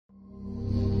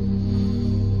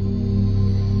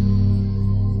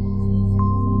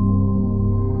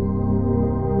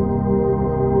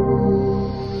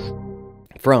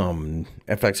From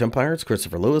FX Empire, it's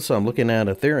Christopher Lewis. I'm looking at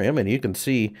Ethereum, and you can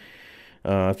see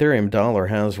Ethereum dollar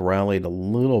has rallied a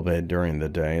little bit during the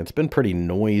day. It's been pretty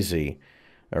noisy.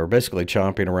 We're basically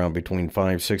chopping around between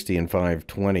 560 and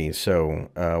 520.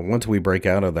 So once we break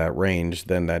out of that range,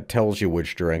 then that tells you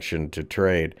which direction to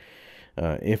trade.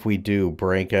 If we do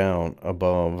break out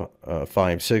above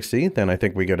 560, then I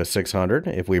think we go to 600.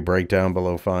 If we break down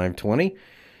below 520,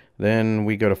 then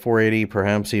we go to 480,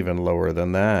 perhaps even lower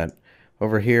than that.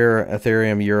 Over here,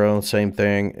 Ethereum, Euro, same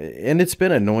thing. And it's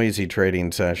been a noisy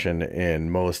trading session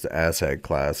in most asset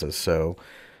classes, so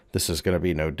this is going to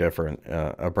be no different.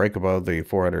 A break above the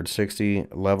 460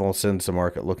 level sends the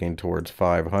market looking towards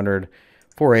 500,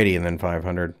 480, and then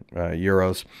 500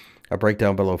 euros. A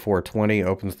breakdown below 420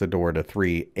 opens the door to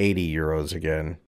 380 euros again.